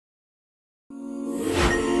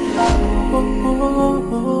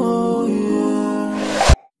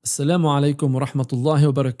Assalamu alaikum wa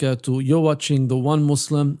rahmatullahi wa barakatuh. You're watching The One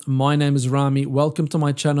Muslim. My name is Rami. Welcome to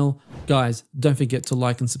my channel. Guys, don't forget to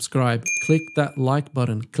like and subscribe. Click that like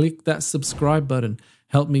button. Click that subscribe button.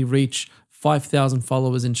 Help me reach 5,000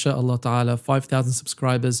 followers, inshallah ta'ala, 5,000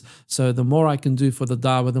 subscribers. So the more I can do for the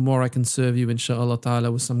da'wah, the more I can serve you, inshallah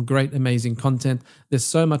ta'ala, with some great, amazing content. There's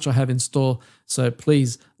so much I have in store. So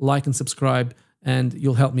please like and subscribe and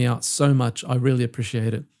you'll help me out so much. I really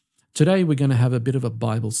appreciate it. Today, we're going to have a bit of a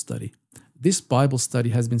Bible study. This Bible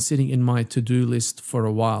study has been sitting in my to-do list for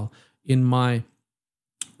a while, in my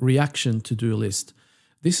reaction to-do list.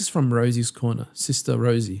 This is from Rosie's Corner, Sister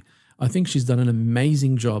Rosie. I think she's done an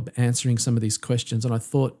amazing job answering some of these questions, and I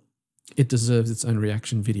thought it deserves its own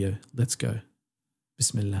reaction video. Let's go.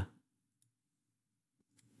 Bismillah.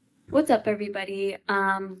 What's up, everybody?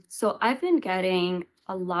 So I've been getting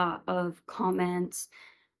a lot of comments,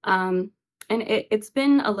 and it's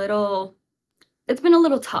been a little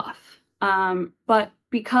tough. But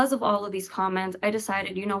because of all of these comments, I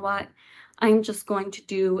decided, you know what? I'm just going to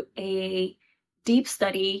do a deep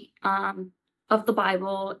study of the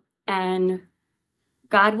Bible, and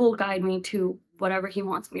God will guide me to whatever He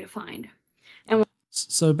wants me to find. And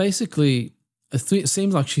so basically, it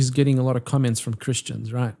seems like she's getting a lot of comments from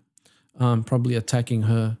Christians, right? Probably attacking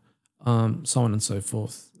her, so on and so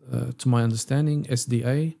forth. To my understanding,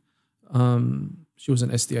 SDA. She was an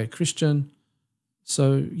SDA Christian.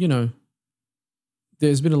 So, you know,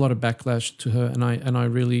 there's been a lot of backlash to her, and I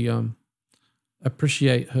really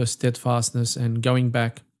appreciate her steadfastness and going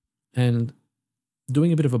back and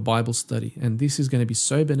doing a bit of a Bible study. And this is going to be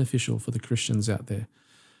so beneficial for the Christians out there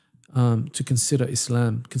to consider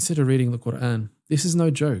Islam, consider reading the Quran. This is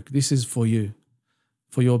no joke. This is for you,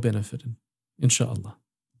 for your benefit, inshallah.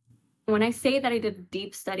 when I say that I did a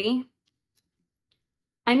deep study,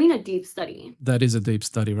 I mean a deep study. That is a deep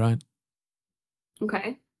study, right?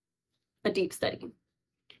 Okay. A deep study.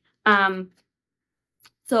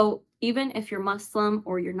 So even if you're Muslim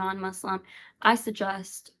or you're non-Muslim, I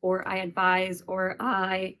suggest or I advise or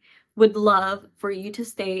I would love for you to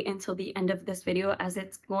stay until the end of this video, as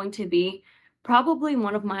it's going to be probably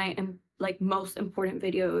one of my most important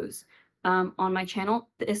videos on my channel.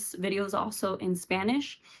 This video is also in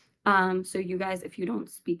Spanish. So you guys, if you don't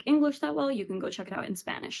speak English that well, you can go check it out in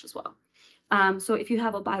Spanish as well. So if you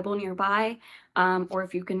have a Bible nearby, or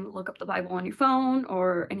if you can look up the Bible on your phone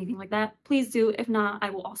or anything like that, please do. If not, I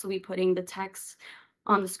will also be putting the text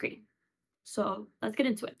on the screen. So let's get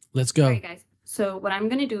into it. Let's go. All right, guys. So what I'm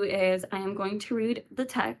going to do is I am going to read the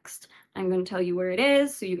text. I'm going to tell you where it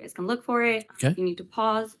is so you guys can look for it. Okay. If you need to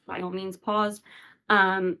pause, by all means, pause.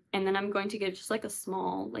 And then I'm going to give just like a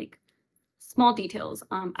small details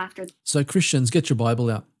after. So Christians, get your Bible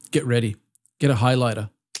out. Get ready. Get a highlighter.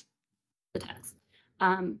 The text.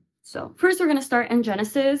 So first we're going to start in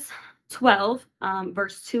Genesis 12,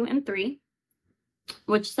 verse 2 and 3,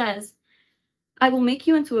 which says, I will make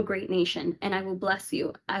you into a great nation, and I will bless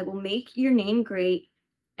you. I will make your name great,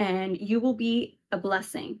 and you will be a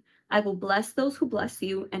blessing. I will bless those who bless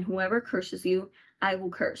you, and whoever curses you, I will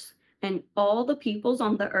curse. And all the peoples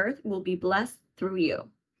on the earth will be blessed through you.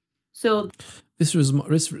 So this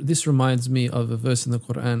reminds me of a verse in the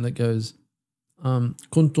Quran that goes,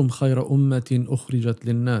 "Kuntum khayra ummatin ukhrijat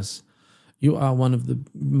linnas." You are one of the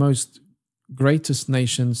most greatest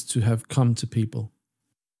nations to have come to people.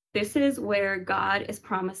 This is where God is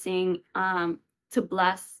promising to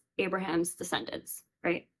bless Abraham's descendants,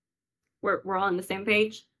 right? We're all on the same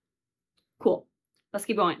page? Cool. Let's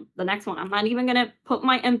keep going. The next one. I'm not even going to put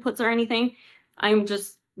my inputs or anything. I'm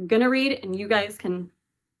just going to read, and you guys can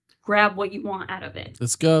grab what you want out of it.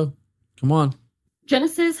 Let's go. Come on.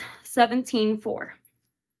 Genesis 17:4.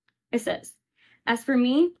 It says, as for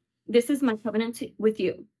me, this is my covenant with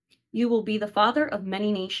you. You will be the father of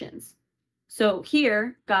many nations. So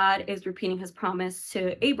here, God is repeating his promise to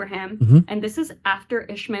Abraham, and this is after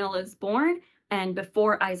Ishmael is born and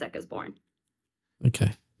before Isaac is born.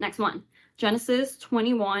 Okay. Next one, Genesis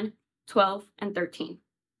 21:12 and 13.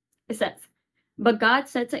 It says, but God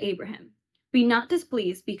said to Abraham, be not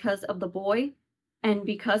displeased because of the boy and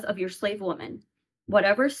because of your slave woman.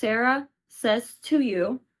 Whatever Sarah says to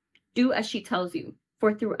you, do as she tells you.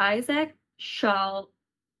 For through Isaac shall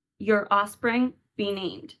your offspring be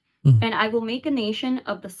named. And I will make a nation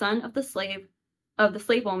of the son of the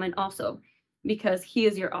slave woman also, because he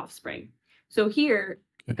is your offspring. So here,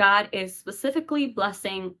 okay, God is specifically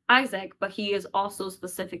blessing Isaac, but he is also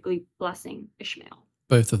specifically blessing Ishmael.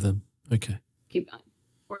 Both of them. Okay. Keep going.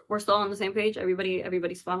 We're still on the same page.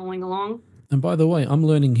 Everybody's following along. And by the way, I'm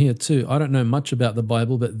learning here too. I don't know much about the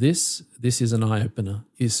Bible, but this is an eye-opener.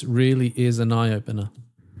 This really is an eye-opener.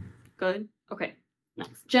 Good. Okay.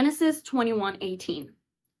 Next, Genesis 21:18.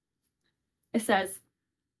 It says,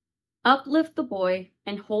 uplift the boy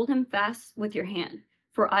and hold him fast with your hand,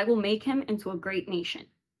 for I will make him into a great nation.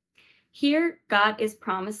 Here, God is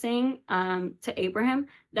promising to Abraham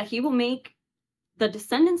that he will make the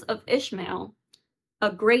descendants of Ishmael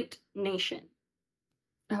a great nation.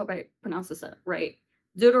 I hope I pronounced this right.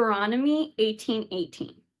 Deuteronomy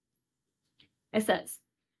 18:18. It says,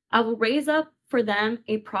 I will raise up for them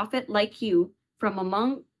a prophet like you from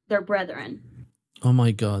among their brethren. Oh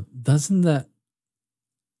my God. Doesn't that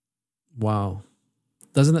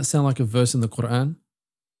sound like a verse in the Quran?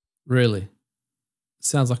 Really?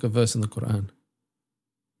 Sounds like a verse in the Quran.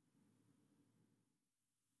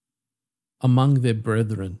 Among their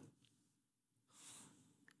brethren.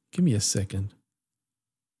 Give me a second.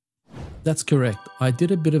 That's correct. I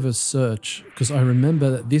did a bit of a search because I remember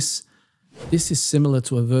that this is similar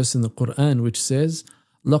to a verse in the Quran which says,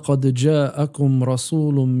 لَقَدْ جَاءَكُمْ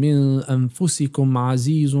رَسُولٌ مِّنْ أَنفُسِكُمْ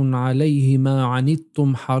عَزِيزٌ عَلَيْهِ مَا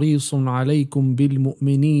عَنِتُّمْ حَرِيصٌ عَلَيْكُمْ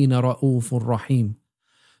بِالْمُؤْمِنِينَ رَءُوفٌ رَحِيمٌ.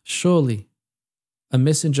 Surely a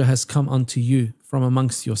messenger has come unto you from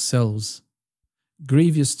amongst yourselves.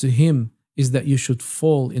 Grievous to him is that you should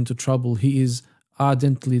fall into trouble. He is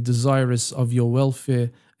ardently desirous of your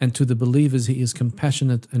welfare, and to the believers he is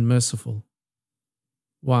compassionate and merciful.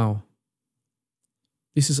 Wow.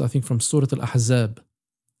 This is, I think, from Surah Al-Ahzab.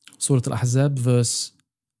 Surah Al-Ahzab, verse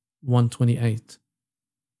 128.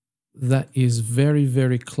 That is very,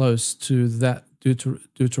 very close to that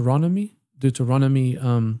Deuteronomy verse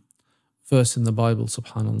in the Bible,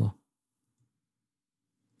 subhanAllah.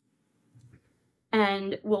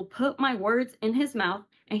 And will put my words in his mouth,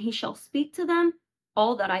 and he shall speak to them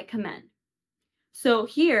all that I command. So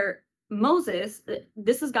here, Moses,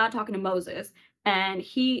 this is God talking to Moses, and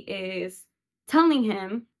he is telling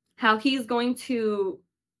him how he's going to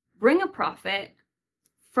bring a prophet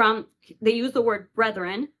from, they use the word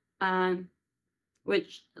brethren,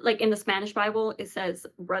 which like in the Spanish Bible, it says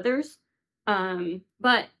brothers.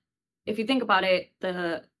 But if you think about it,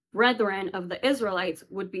 the brethren of the Israelites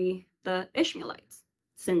would be the Ishmaelites,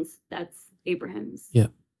 since that's Abraham's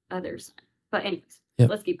other son. But anyways,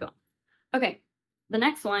 let's keep going. Okay, the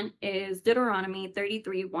next one is Deuteronomy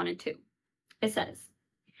 33:1-2. It says,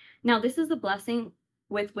 now this is the blessing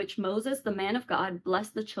with which Moses, the man of God,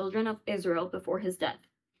 blessed the children of Israel before his death.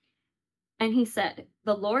 And he said,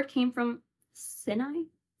 the Lord came from Sinai,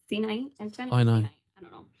 I don't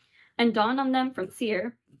know, and dawned on them from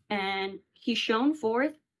Seir, and he shone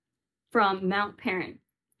forth from Mount Paran,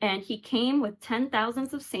 and he came with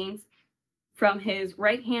 10,000s of saints. From his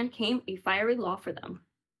right hand came a fiery law for them.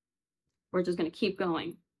 We're just going to keep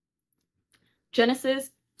going.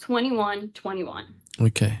 Genesis 21:21.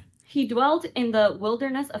 Okay. He dwelt in the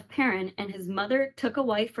wilderness of Paran, and his mother took a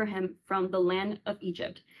wife for him from the land of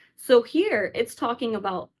Egypt. So here it's talking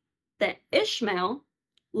about that Ishmael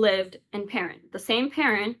lived in Paran, the same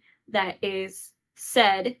Paran that is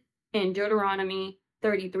said in Deuteronomy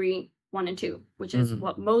 33:1-2, which is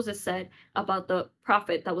what Moses said about the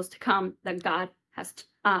prophet that was to come that God has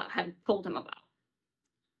had told him about.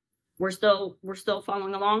 We're still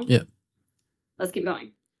following along? Yeah. Let's keep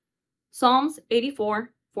going. Psalms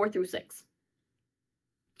 84:4-6.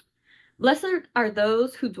 Blessed are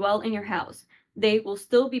those who dwell in your house. They will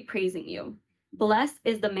still be praising you. Blessed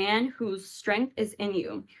is the man whose strength is in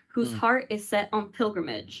you, whose heart is set on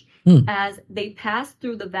pilgrimage. As they pass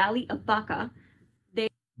through the valley of Baca.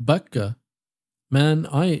 Baca? Man,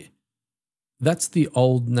 that's the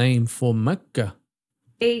old name for Mecca.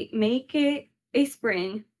 They make it a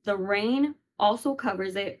spring. The rain also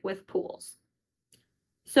covers it with pools.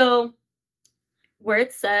 So where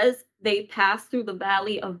it says they pass through the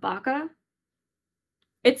valley of Baca,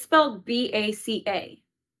 it's spelled B-A-C-A,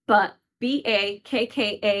 but B-A-K-K-A-H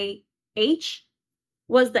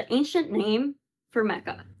was the ancient name for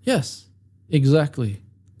Mecca. Yes, exactly.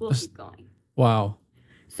 We'll keep going. Wow.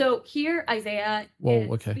 So here Isaiah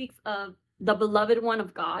speaks of the beloved one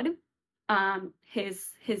of God,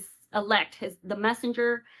 his elect, the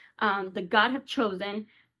messenger that God had chosen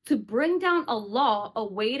to bring down a law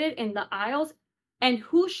awaited in the isles, and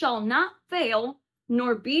who shall not fail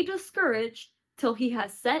nor be discouraged till he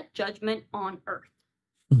has set judgment on earth.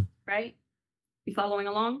 Right? You following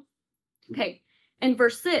along? Okay. In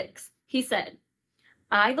verse 6, he said,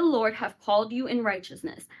 I, the Lord, have called you in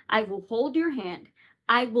righteousness. I will hold your hand.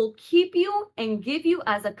 I will keep you and give you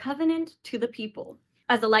as a covenant to the people,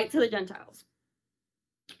 as a light to the Gentiles.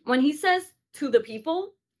 When he says to the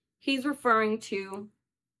people, he's referring to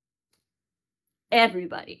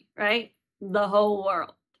everybody, right? The whole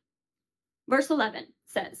world. Verse 11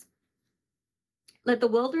 says, Let the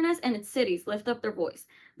wilderness and its cities lift up their voice,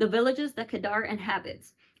 the villages that Kedar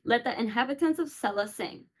inhabits. Let the inhabitants of Selah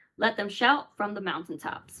sing. Let them shout from the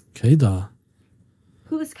mountaintops. Kedar.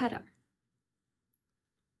 Who is Kedar?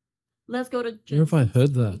 Let's go to Where have I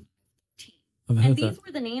heard that? And these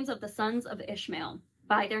were the names of the sons of Ishmael,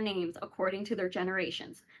 by their names according to their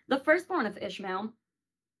generations. The firstborn of Ishmael,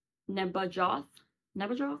 Nebajoth.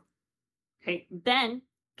 Okay, then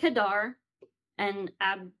Kedar and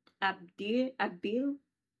Abil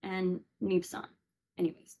and Nibsan.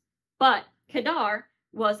 Anyways, but Kedar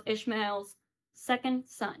was Ishmael's second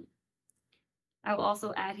son. I will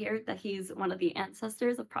also add here that he's one of the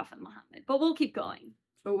ancestors of Prophet Muhammad. But we'll keep going.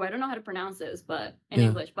 Oh, I don't know how to pronounce this, but in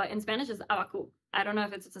English. But in Spanish, it's Awakuk. I don't know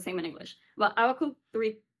if it's the same in English. But Awakuk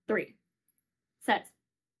 3:3 says,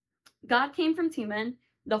 God came from Teman,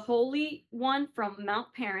 the Holy One from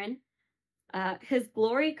Mount Paran. His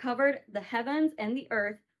glory covered the heavens, and the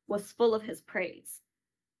earth was full of his praise.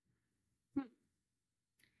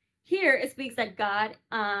 Here it speaks that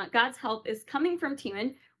God's help is coming from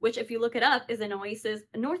Teman, which, if you look it up, is an oasis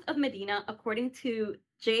north of Medina, according to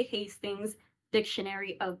J. Hastings'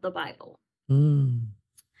 Dictionary of the Bible. Okay.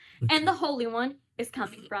 And the Holy One is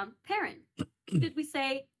coming from Paran. Did we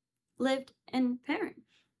say lived in Paran?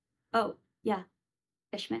 Oh, yeah,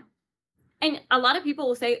 Ishmael. And a lot of people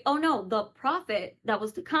will say, oh no, the prophet that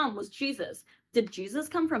was to come was Jesus. Did Jesus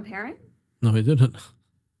come from Paran? No, he didn't.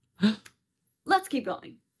 Let's keep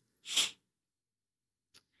going.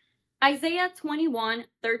 Isaiah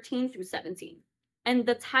 21:13-17. And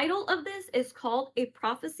the title of this is called A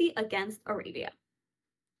Prophecy Against Arabia.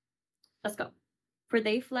 Let's go. For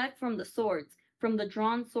they fled from the swords, from the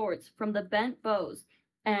drawn swords, from the bent bows,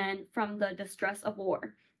 and from the distress of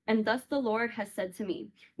war. And thus the Lord has said to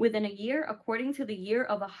me, within a year, according to the year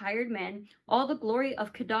of a hired man, all the glory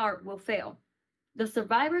of Kedar will fail. The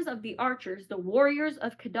survivors of the archers, the warriors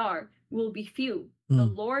of Kedar, will be few. The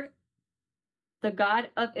Lord, the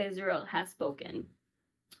God of Israel, has spoken.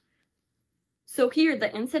 So here,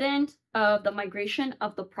 the incident of the migration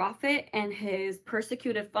of the prophet and his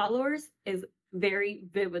persecuted followers is very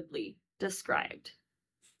vividly described.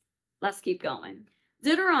 Let's keep going.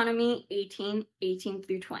 Deuteronomy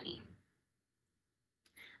 18:18-20.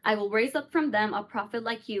 I will raise up from them a prophet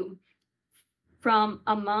like you from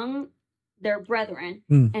among their brethren,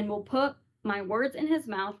 and will put my words in his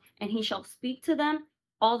mouth, and he shall speak to them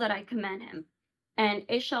all that I command him. And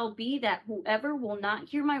it shall be that whoever will not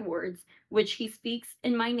hear my words, which he speaks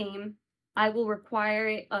in my name, I will require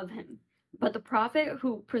it of him. But the prophet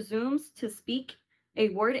who presumes to speak a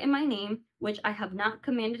word in my name, which I have not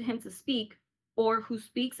commanded him to speak, or who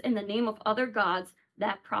speaks in the name of other gods,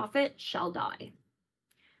 that prophet shall die.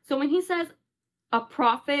 So when he says a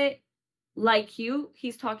prophet like you,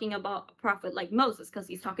 he's talking about a prophet like Moses, because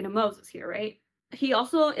he's talking to Moses here, right? He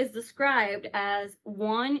also is described as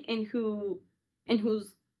one in whose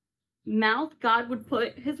mouth God would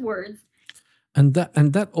put his words. And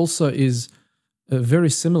that also is very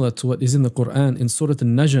similar to what is in the Quran in Surah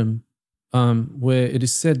An-Najm, where it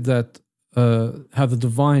is said that how the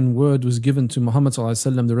divine word was given to Muhammad sallallahu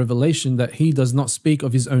alaihi wasallam, the revelation that he does not speak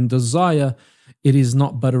of his own desire, it is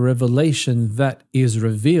not but a revelation that is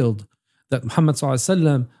revealed. That Muhammad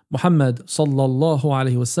sallallahu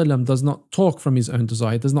alaihi wasallam does not talk from his own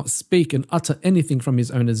desire, does not speak and utter anything from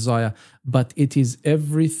his own desire, but it is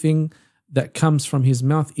everything that comes from his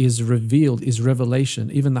mouth is revealed, is revelation,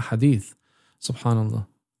 even the hadith. Subhanallah.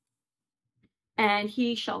 And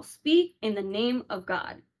he shall speak in the name of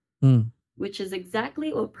God, which is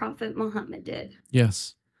exactly what Prophet Muhammad did.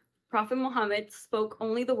 Yes. Prophet Muhammad spoke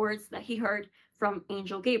only the words that he heard from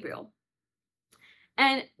Angel Gabriel.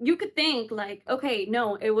 And you could think like, okay,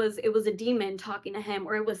 no, it was a demon talking to him,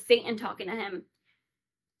 or it was Satan talking to him.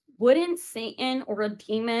 Wouldn't Satan or a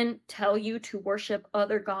demon tell you to worship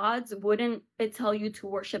other gods? Wouldn't it tell you to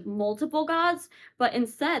worship multiple gods? But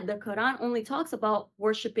instead, the Quran only talks about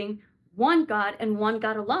worshiping one God and one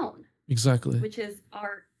God alone. Exactly. Which is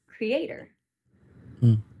our creator.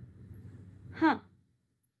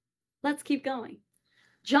 Let's keep going.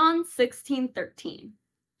 John 16:13.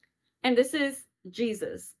 And this is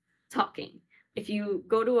Jesus talking. If you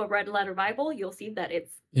go to a red letter Bible, you'll see that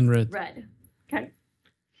it's in red. Okay.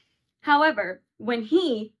 However, when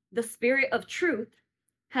he, the Spirit of truth,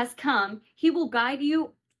 has come, he will guide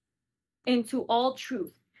you into all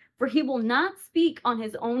truth. For he will not speak on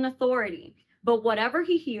his own authority, but whatever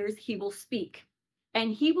he hears, he will speak.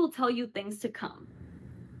 And he will tell you things to come.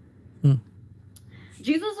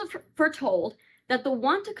 Jesus foretold that the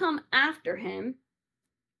one to come after him,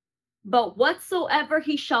 but whatsoever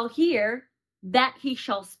he shall hear, that he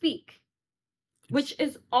shall speak. which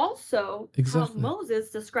is also Exactly. how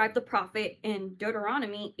Moses described the prophet in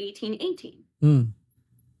Deuteronomy 18:18. Mm.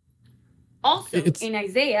 Also, It's in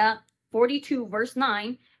Isaiah 42, verse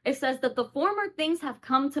 9, it says that the former things have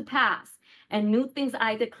come to pass, and new things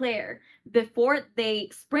I declare. Before they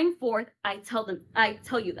spring forth, I tell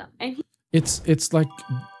you them. And it's like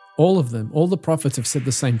all of them, all the prophets have said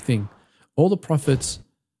the same thing. All the prophets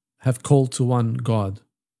have called to one God,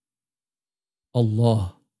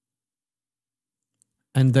 Allah.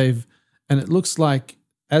 And it looks like,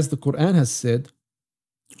 as the Quran has said,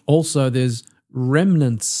 also there's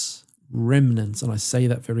remnants, and I say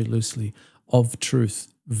that very loosely, of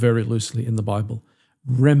truth, very loosely in the Bible.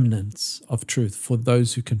 Remnants of truth for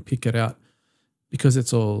those who can pick it out, because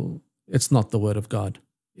it's not the word of God.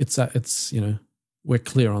 It's we're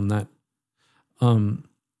clear on that.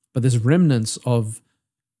 But there's remnants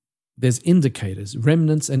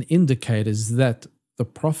and indicators that the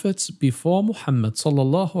prophets before Muhammad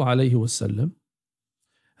sallallahu alaihi wasallam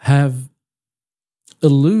have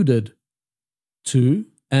alluded to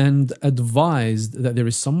and advised that there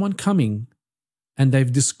is someone coming, and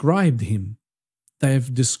they've described him.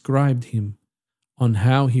 They've described him on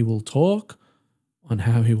how he will talk, on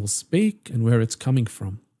how he will speak, and where it's coming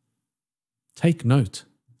from. Take note.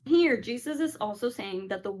 Here, Jesus is also saying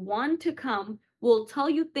that the one to come will tell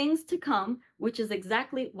you things to come, which is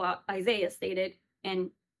exactly what Isaiah stated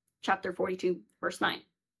in chapter 42, verse 9.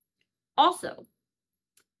 Also,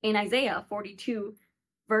 in Isaiah 42,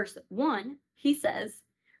 verse 1, he says,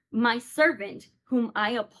 "My servant whom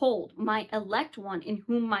I uphold, my elect one in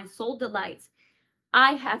whom my soul delights,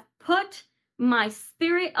 I have put my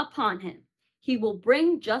spirit upon him. He will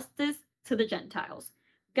bring justice to the Gentiles."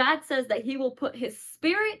 God says that he will put his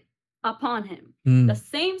spirit upon him. The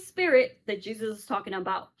same spirit that Jesus is talking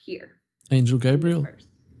about here. Angel Gabriel.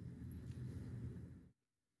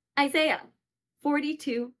 Isaiah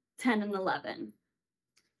 42, 10 and 11.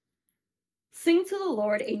 "Sing to the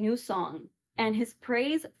Lord a new song, and his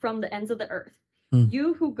praise from the ends of the earth.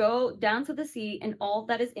 You who go down to the sea and all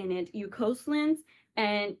that is in it, you coastlands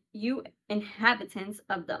and you inhabitants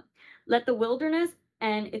of them. Let the wilderness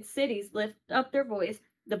and its cities lift up their voice,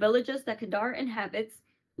 the villages that Kedar inhabits.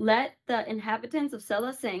 Let the inhabitants of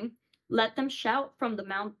Selah sing. Let them shout from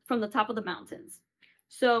the top of the mountains."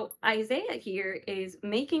 So Isaiah here is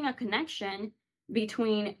making a connection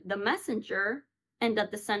between the messenger and the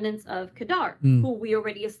descendants of Kedar, who we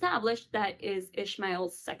already established that is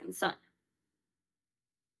Ishmael's second son.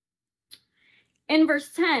 In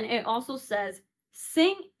verse 10, it also says,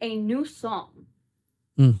 "Sing a new song."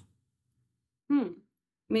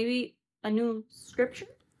 Maybe a new scripture?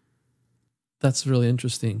 That's really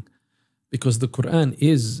interesting, because the Quran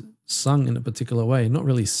is sung in a particular way. Not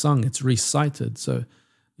really sung, it's recited. So,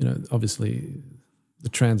 obviously the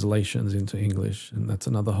translations into English, and that's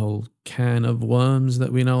another whole can of worms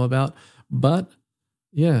that we know about. But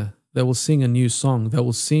yeah, they will sing a new song. They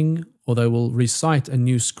will sing, or they will recite a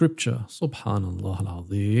new scripture. Subhanallah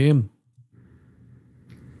al-Azim.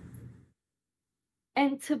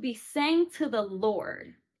 And to be sang to the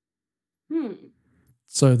Lord.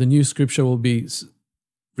 So the new scripture will be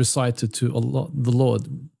recited to Allah, the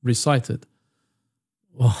Lord, recited.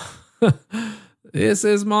 Well, this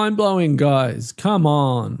is mind-blowing, guys. Come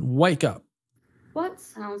on, wake up. What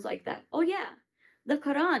sounds like that? Oh yeah, the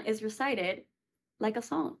Quran is recited like a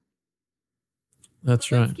song.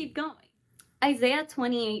 That's right. Let's keep going. Isaiah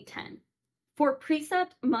 28:10. "For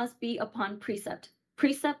precept must be upon precept,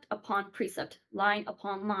 precept upon precept, line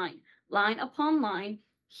upon line, line upon line,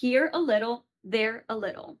 here a little, there a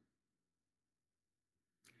little."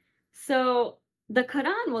 So the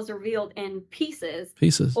Quran was revealed in pieces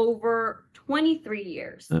over 23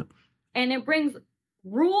 years. Yeah. And it brings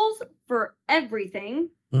rules for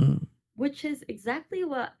everything, which is exactly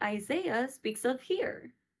what Isaiah speaks of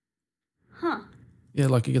here. Yeah,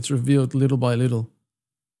 like it gets revealed little by little,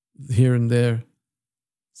 here and there.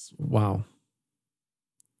 Wow.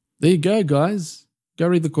 There you go, guys. Go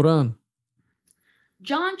read the Quran.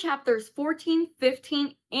 John chapters 14,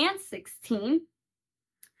 15, and 16,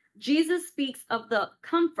 Jesus speaks of the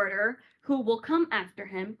Comforter who will come after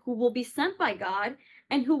him, who will be sent by God,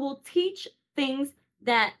 and who will teach things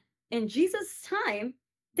that in Jesus' time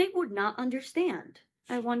they would not understand.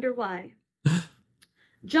 I wonder why.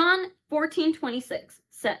 John 14:26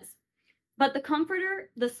 says, "But the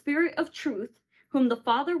Comforter, the Spirit of truth, whom the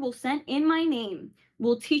Father will send in my name,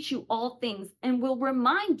 will teach you all things and will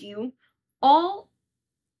remind you all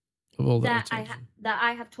that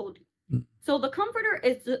I have told you." So the Comforter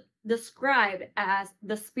is described as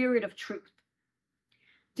the Spirit of truth.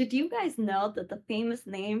 Did you guys know that the famous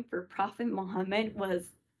name for Prophet Muhammad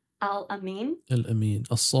was Al-Amin. Al-Amin.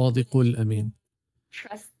 الصادق الأمين.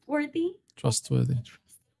 Trustworthy. Trustworthy.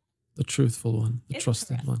 The truthful one. The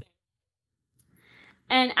trusted one.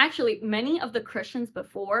 And actually, many of the Christians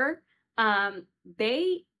before,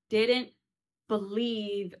 they didn't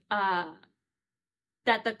believe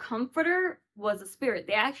that the Comforter was a spirit.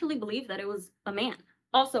 They actually believed that it was a man.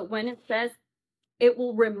 Also, when it says it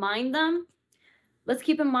will remind them, let's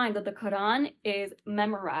keep in mind that the Quran is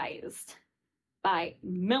memorized by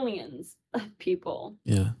millions of people.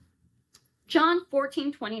 Yeah. John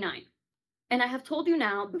 14:29. And I have told you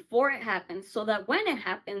now before it happens, so that when it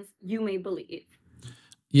happens, you may believe.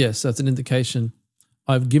 Yes, that's an indication.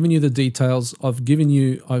 I've given you the details.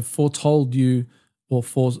 I've foretold you, or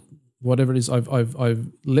for whatever it is,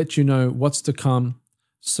 I've let you know what's to come,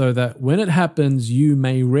 so that when it happens, you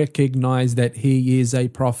may recognize that he is a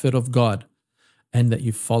prophet of God and that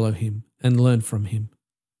you follow him and learn from him.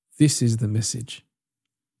 This is the message.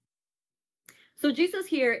 So Jesus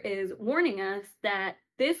here is warning us that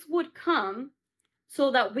this would come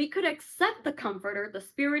so that we could accept the Comforter, the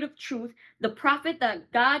Spirit of truth, the prophet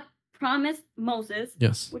that God promised Moses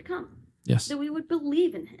would come. Yes. That we would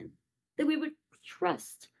believe in him, that we would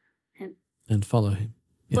trust him. And follow him.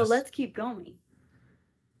 Yes. But let's keep going.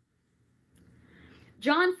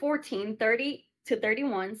 John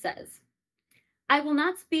 14:30-31 says, I will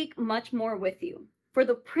not speak much more with you, for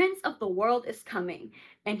the prince of the world is coming,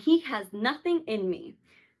 and he has nothing in me,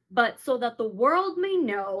 but so that the world may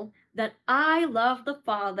know that I love the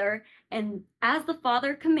Father, and as the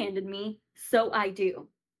Father commanded me, so I do.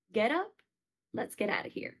 Get up, let's get out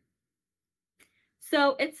of here.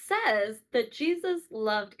 So it says that Jesus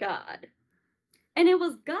loved God, and it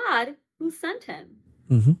was God who sent him.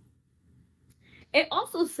 Mm-hmm. It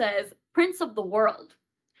also says prince of the world.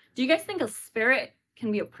 Do you guys think a spirit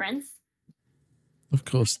can be a prince? Of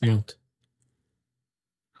course not.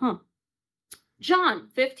 Huh. John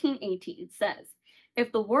 15:18 says,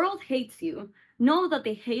 if the world hates you, know that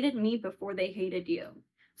they hated me before they hated you.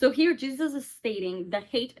 So here Jesus is stating the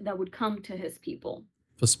hate that would come to his people.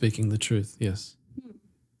 For speaking the truth, yes.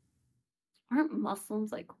 Aren't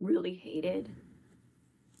Muslims like really hated?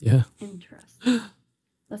 Yeah. Interesting.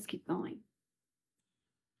 Let's keep going.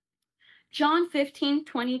 John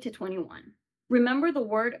 15:20-21. Remember the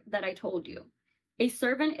word that I told you. A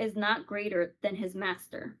servant is not greater than his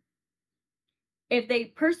master. If they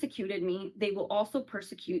persecuted me, they will also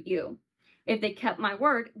persecute you. If they kept my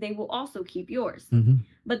word, they will also keep yours. Mm-hmm.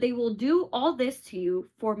 But they will do all this to you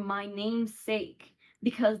for my name's sake,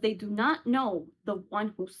 because they do not know the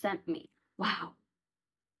one who sent me. Wow.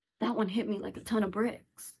 That one hit me like a ton of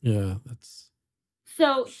bricks. Yeah, that's...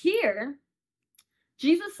 So here,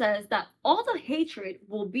 Jesus says that all the hatred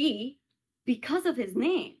will be because of his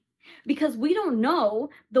name, because we don't know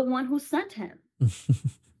the one who sent him.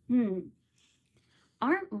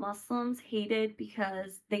 Aren't Muslims hated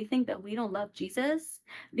because they think that we don't love Jesus?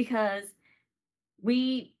 Because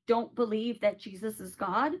we don't believe that Jesus is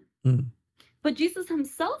God? But Jesus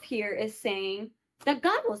himself here is saying that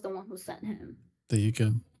God was the one who sent him. There you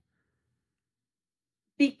go.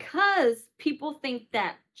 Because people think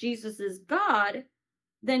that Jesus is God,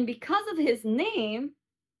 then because of his name,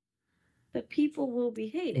 the people will be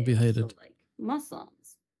hated. Will be hated. So, like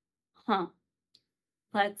Muslims. Huh.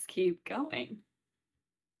 Let's keep going.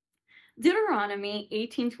 Deuteronomy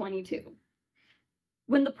 18:22.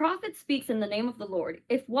 When the prophet speaks in the name of the Lord,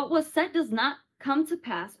 if what was said does not come to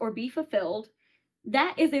pass or be fulfilled,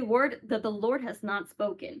 that is a word that the Lord has not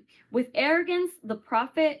spoken. With arrogance, the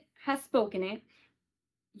prophet has spoken it.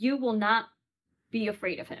 You will not be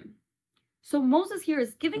afraid of him. So Moses here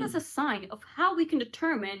is giving us a sign of how we can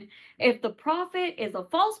determine if the prophet is a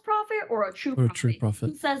false prophet or a true prophet. True prophet.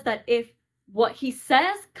 He says that if what he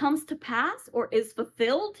says comes to pass or is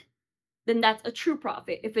fulfilled, then that's a true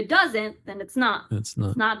prophet. If it doesn't, then it's not. It's not.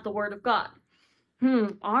 It's not the word of God.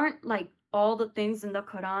 Aren't like all the things in the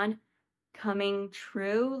Quran coming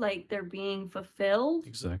true? Like they're being fulfilled?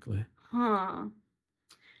 Exactly. Huh.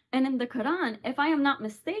 And in the Quran, if I am not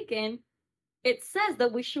mistaken, it says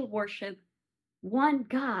that we should worship one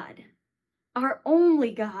God, our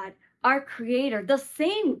only God, our creator, the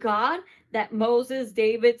same God that Moses,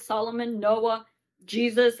 David, Solomon, Noah,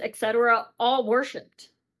 Jesus, etc. all worshipped.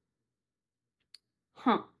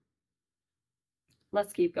 Huh.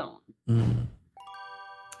 Let's keep going.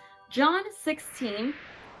 John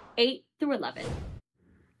 16:8-11.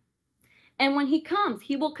 And when he comes,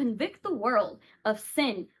 he will convict the world of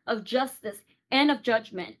sin, of justice, and of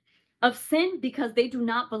judgment. Of sin, because they do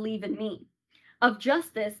not believe in me. Of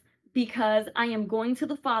justice, because I am going to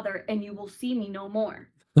the Father, and you will see me no more.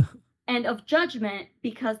 And of judgment,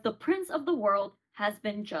 because the prince of the world has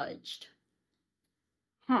been judged.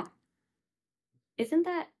 Huh. Isn't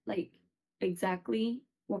that like exactly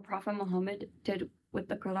what Prophet Muhammad did with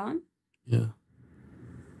the Quran? Yeah.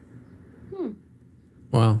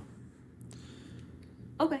 Wow.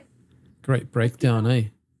 Okay. Great breakdown, eh?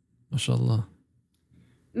 MashaAllah.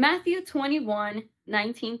 Matthew 21,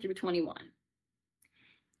 19 through 21.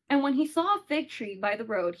 And when he saw a fig tree by the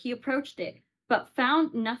road, he approached it, but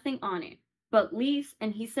found nothing on it, but leaves,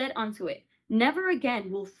 and he said unto it, Never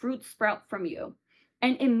again will fruit sprout from you.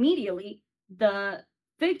 And immediately the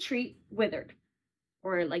fig tree withered,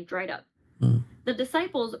 or like dried up. The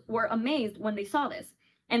disciples were amazed when they saw this,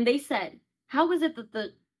 and they said, How is it that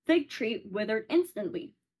the fig tree withered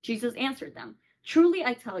instantly? Jesus answered them, Truly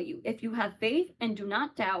I tell you, if you have faith and do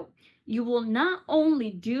not doubt, you will not only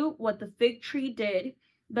do what the fig tree did,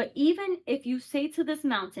 but even if you say to this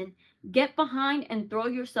mountain, Get behind and throw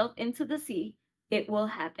yourself into the sea, it will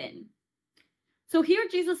happen. So here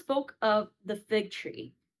Jesus spoke of the fig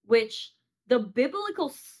tree, which the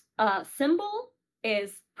biblical symbol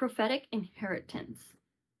is prophetic inheritance.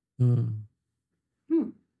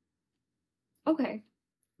 Okay,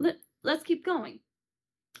 let's keep going.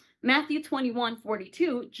 Matthew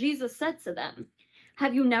 21:42, Jesus said to them,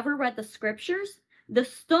 Have you never read the scriptures? The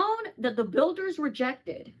stone that the builders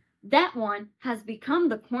rejected, that one has become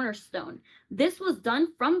the cornerstone. This was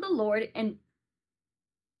done from the Lord, and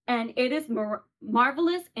it is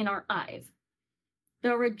marvelous in our eyes.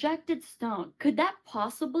 The rejected stone. Could that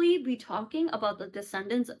possibly be talking about the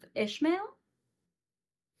descendants of Ishmael?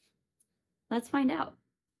 Let's find out.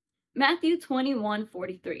 Matthew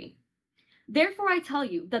 21:43. Therefore I tell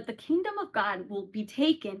you that the kingdom of God will be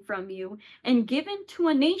taken from you and given to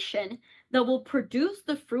a nation that will produce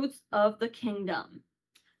the fruits of the kingdom.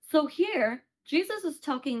 So here, Jesus is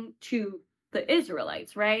talking to the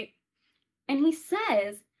Israelites, right? And he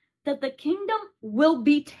says that the kingdom will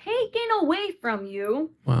be taken away from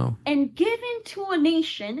you and given to a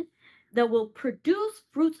nation that will produce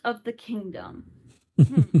fruits of the kingdom.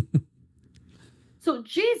 So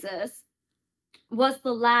Jesus was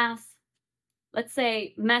the last, let's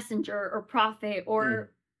say, messenger or prophet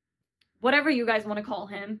or whatever you guys want to call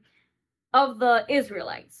him, of the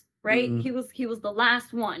Israelites, right? He was the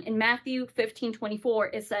last one. In Matthew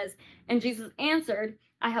 15:24, it says, And Jesus answered,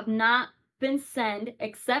 I have not been sent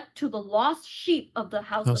except to the lost sheep of the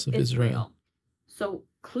house of Israel. So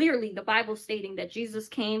clearly the Bible stating that Jesus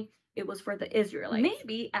came, it was for the Israelites.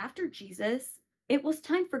 Maybe after Jesus, it was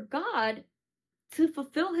time for God to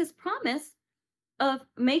fulfill his promise of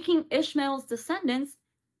making Ishmael's descendants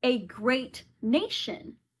a great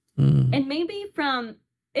nation. And maybe from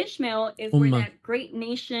Ishmael is where that great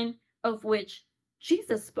nation of which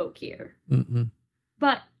Jesus spoke here.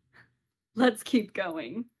 But let's keep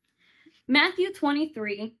going. Matthew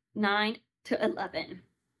 23, 9 to 11.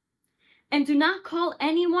 And do not call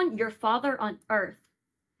anyone your father on earth.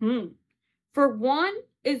 For one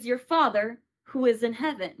is your Father who is in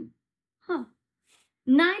heaven.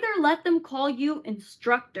 Neither let them call you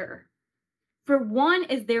instructor. For one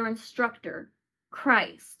is their instructor,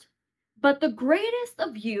 Christ. But the greatest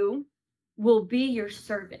of you will be your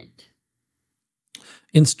servant.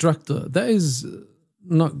 Instructor, that is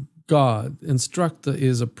not God. Instructor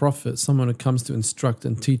is a prophet, someone who comes to instruct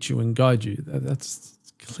and teach you and guide you. That's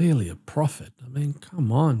clearly a prophet. I mean,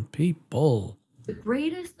 come on, people. The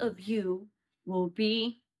greatest of you will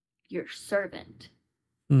be your servant.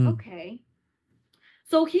 Okay.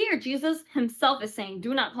 So here, Jesus himself is saying,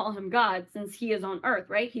 do not call him God since he is on earth,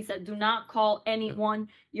 right? He said, do not call anyone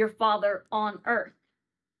your father on earth.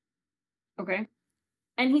 Okay.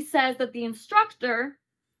 And he says that the instructor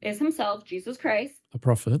is himself, Jesus Christ. A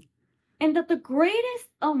prophet. And that the greatest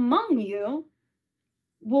among you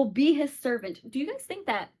will be his servant. Do you guys think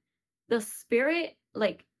that the Spirit,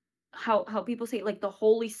 like how people say, like the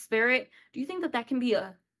Holy Spirit, do you think that that can be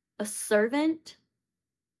a servant?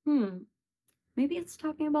 Maybe it's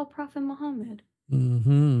talking about Prophet Muhammad.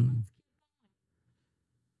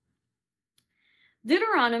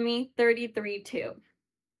 Deuteronomy 33:2.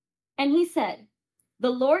 And he said, The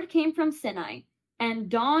Lord came from Sinai and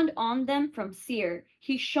dawned on them from Seir.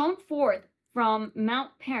 He shone forth from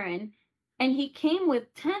Mount Paran, and he came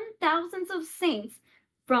with 10,000s of saints.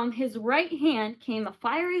 From his right hand came a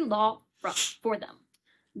fiery law for them.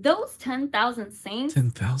 Those 10,000 saints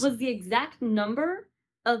was the exact number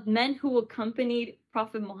of men who accompanied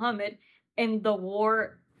Prophet Muhammad in the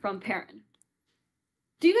war from Paran.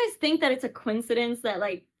 Do you guys think that it's a coincidence that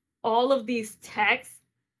like all of these texts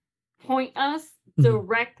point us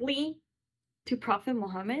directly to Prophet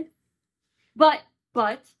Muhammad? But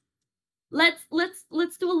let's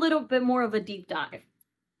do a little bit more of a deep dive.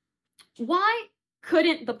 Why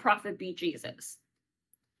couldn't the prophet be Jesus?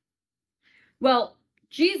 Well,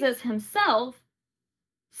 Jesus himself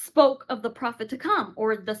spoke of the prophet to come,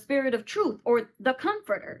 or the Spirit of truth, or the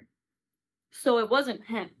Comforter. So it wasn't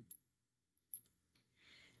him.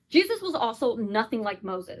 Jesus was also nothing like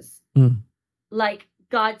Moses, like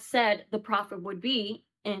God said the prophet would be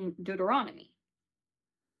in Deuteronomy.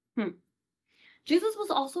 Jesus was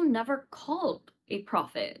also never called a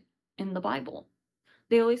prophet in the Bible.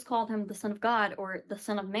 They always called him the Son of God or the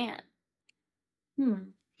Son of Man.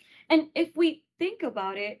 And if we think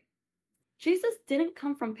about it, Jesus didn't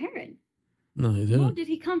come from Paran. No, he didn't. Nor did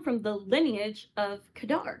he come from the lineage of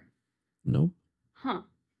Kedar. Nope.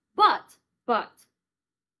 But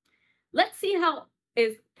let's see how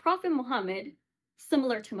is Prophet Muhammad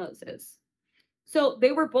similar to Moses. So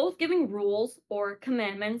they were both giving rules or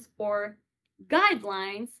commandments or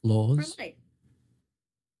guidelines Laws. for life.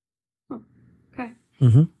 Okay.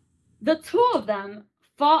 Mm-hmm. The two of them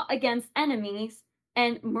fought against enemies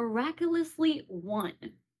and miraculously won.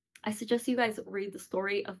 I suggest you guys read the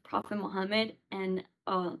story of Prophet Muhammad and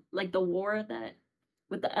like the war that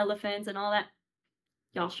with the elephants and all that.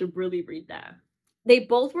 Y'all should really read that. They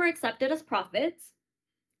both were accepted as prophets.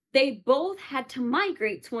 They both had to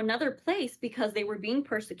migrate to another place because they were being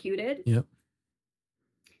persecuted. Yep.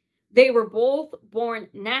 They were both born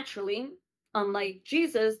naturally, unlike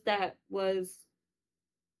Jesus that was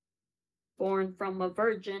born from a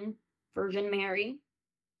Virgin Mary.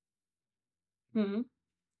 And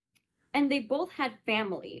they both had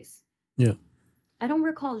families. Yeah. I don't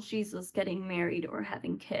recall Jesus getting married or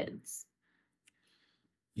having kids.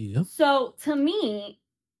 Yeah. So to me,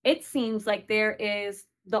 it seems like there is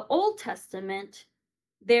the Old Testament,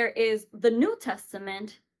 there is the New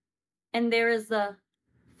Testament, and there is the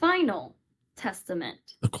final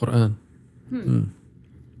testament. The Quran.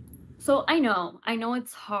 So I know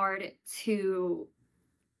it's hard to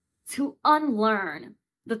unlearn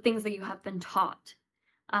the things that you have been taught.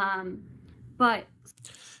 But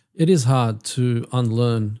it is hard to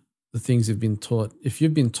unlearn the things you've been taught. If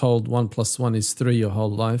you've been told 1 + 1 is 3 your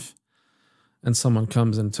whole life, and someone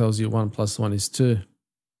comes and tells you 1 + 1 is 2,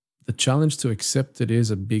 the challenge to accept it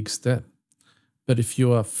is a big step. But if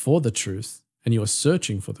you are for the truth and you are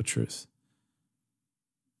searching for the truth,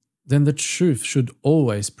 then the truth should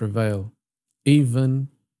always prevail, even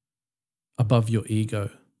above your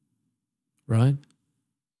ego, right?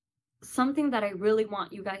 Something that I really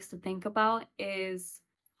want you guys to think about is,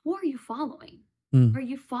 who are you following? Are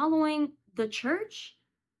you following the church?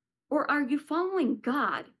 Or are you following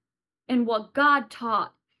God and what God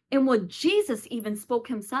taught and what Jesus even spoke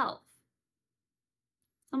himself?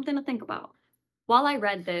 Something to think about. While I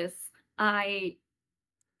read this, I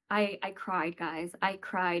cried, guys. I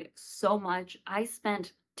cried so much. I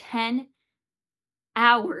spent 10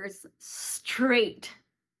 hours straight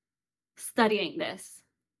studying this.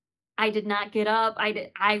 I did not get up.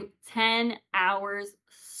 10 hours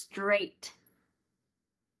straight.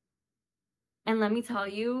 And let me tell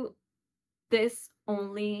you, this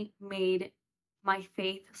only made my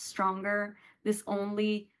faith stronger. This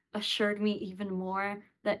only assured me even more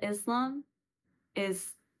that Islam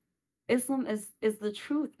is the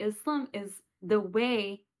truth. Islam is the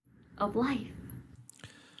way of life.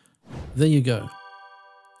 There you go.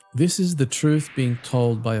 This is the truth being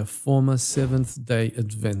told by a former Seventh-day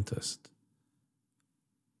Adventist.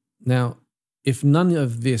 Now, if none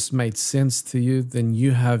of this made sense to you, then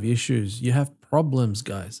you have issues. You have problems,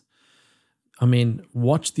 guys. I mean,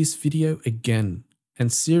 watch this video again.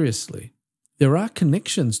 And seriously, there are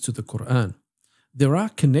connections to the Quran. There are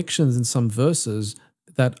connections in some verses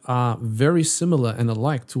that are very similar and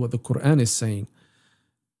alike to what the Quran is saying.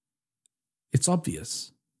 It's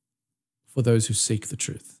obvious for those who seek the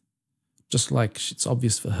truth. Just like it's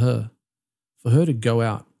obvious for her to go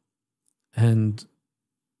out and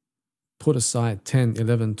put aside 10,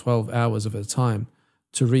 11, 12 hours of her time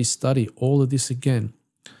to restudy all of this again.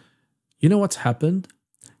 You know what's happened?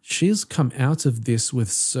 She's come out of this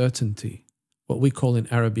with certainty, what we call in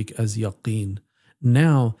Arabic as yaqeen.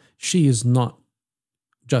 Now she is not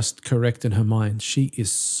just correct in her mind, she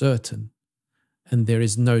is certain. And there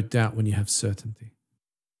is no doubt when you have certainty.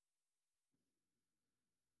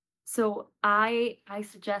 So I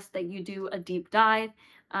suggest that you do a deep dive.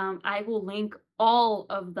 I will link all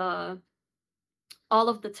of the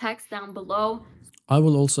text down below. I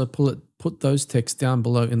will also put those texts down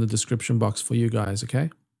below in the description box for you guys, okay?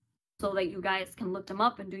 So that you guys can look them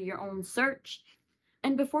up and do your own search.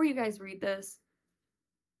 And before you guys read this,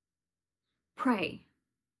 pray.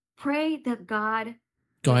 Pray that God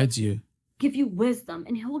guides you. Give you wisdom,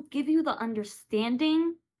 and he'll give you the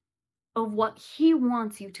understanding of what he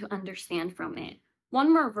wants you to understand from it.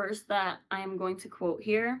 One more verse that I am going to quote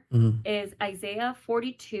here is Isaiah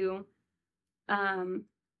 42,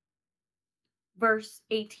 verse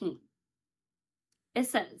 18. It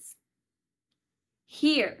says,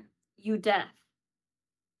 "Hear, you deaf,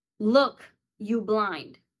 look, you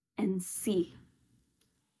blind, and see."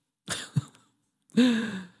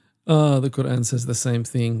 The Quran says the same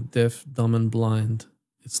thing, deaf, dumb, and blind.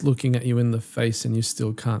 It's looking at you in the face and you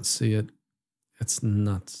still can't see it. It's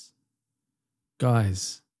nuts.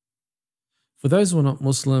 Guys, for those who are not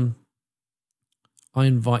Muslim, I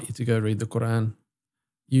invite you to go read the Quran.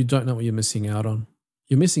 You don't know what you're missing out on.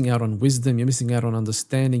 You're missing out on wisdom. You're missing out on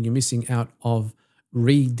understanding. You're missing out of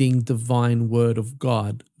reading divine word of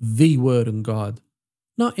God, the word of God,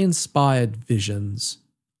 not inspired visions,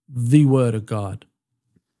 the word of God.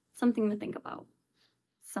 Something to think about,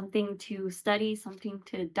 something to study, something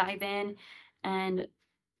to dive in, and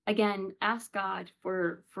again, ask God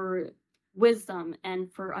for wisdom and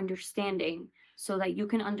for understanding so that you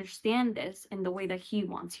can understand this in the way that He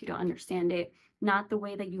wants you to understand it, not the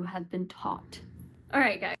way that you have been taught. All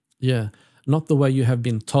right, guys. Yeah, not the way you have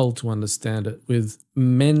been told to understand it, with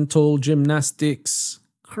mental gymnastics,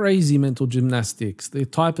 crazy mental gymnastics, the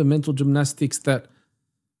type of mental gymnastics that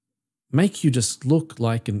make you just look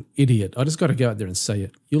like an idiot. I just got to go out there and say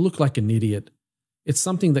it. You look like an idiot. It's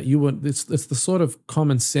something that you wouldn't, it's the sort of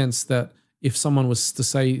common sense that if someone was to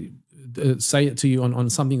say it to you on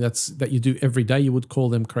something that you do every day, you would call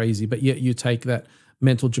them crazy. But yet you take that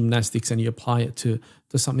mental gymnastics and you apply it to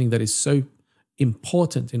something that is so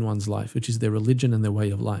important in one's life, which is their religion and their way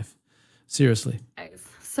of life. Seriously.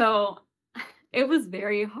 So it was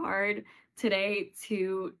very hard today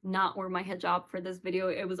to not wear my hijab for this video.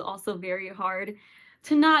 It was also very hard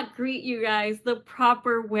to not greet you guys the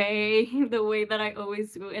proper way, the way that I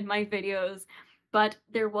always do in my videos. But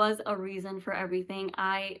there was a reason for everything.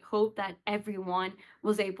 I hope that everyone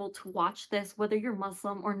was able to watch this, whether you're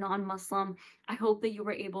Muslim or non-Muslim. I hope that you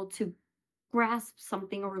were able to grasp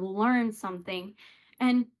something or learn something,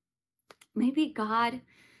 and maybe God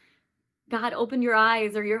opened your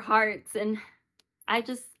eyes or your hearts, and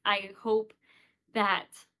I hope that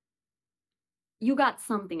you got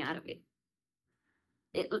something out of it.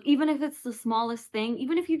 Even if it's the smallest thing,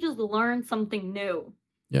 even if you just learn something new.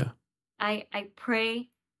 Yeah. I pray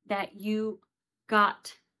that you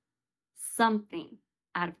got something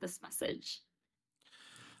out of this message.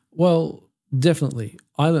 Well, definitely.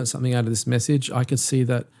 I learned something out of this message. I could see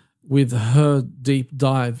that with her deep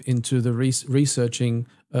dive into the researching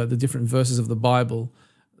the different verses of the Bible,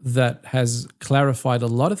 that has clarified a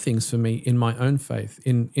lot of things for me in my own faith,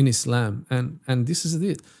 in Islam. And this is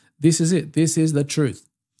it. This is it. This is the truth.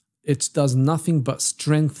 It does nothing but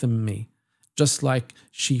strengthen me, just like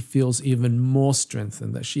she feels even more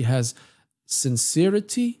strengthened, that she has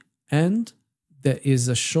sincerity and there is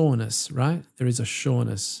a sureness, right? There is a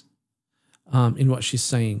sureness in what she's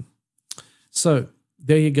saying. So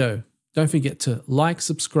there you go. Don't forget to like,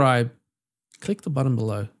 subscribe, click the button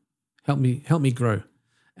below. Help me grow.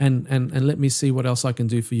 And let me see what else I can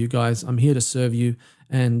do for you guys. I'm here to serve you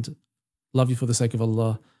and love you for the sake of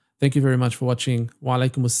Allah. Thank you very much for watching. Wa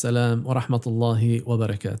alaikum assalam wa rahmatullahi wa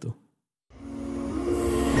barakatuh.